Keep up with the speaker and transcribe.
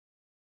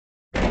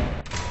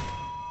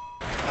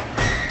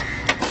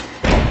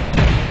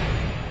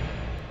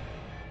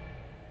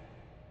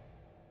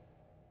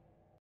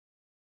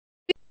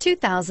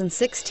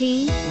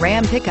2016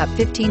 Ram Pickup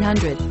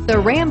 1500. The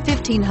Ram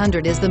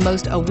 1500 is the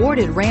most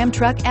awarded Ram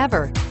truck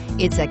ever.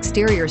 Its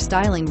exterior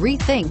styling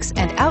rethinks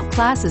and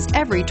outclasses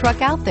every truck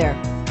out there.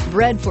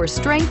 Bred for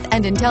strength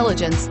and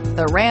intelligence,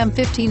 the Ram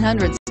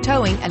 1500's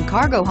towing and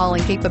cargo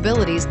hauling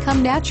capabilities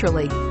come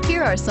naturally.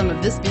 Here are some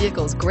of this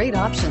vehicle's great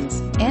options: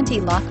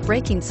 anti-lock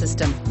braking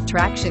system,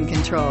 traction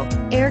control,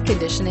 air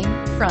conditioning,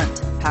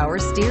 front, power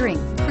steering,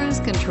 cruise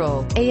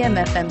control,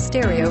 AM/FM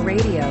stereo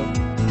radio,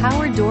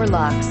 power door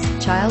locks,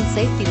 child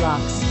safety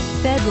locks,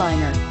 bed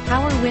liner,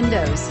 power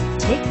windows.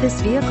 Take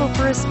this vehicle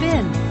for a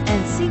spin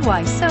and see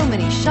why so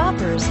many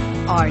shoppers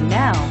are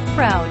now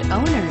proud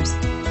owners.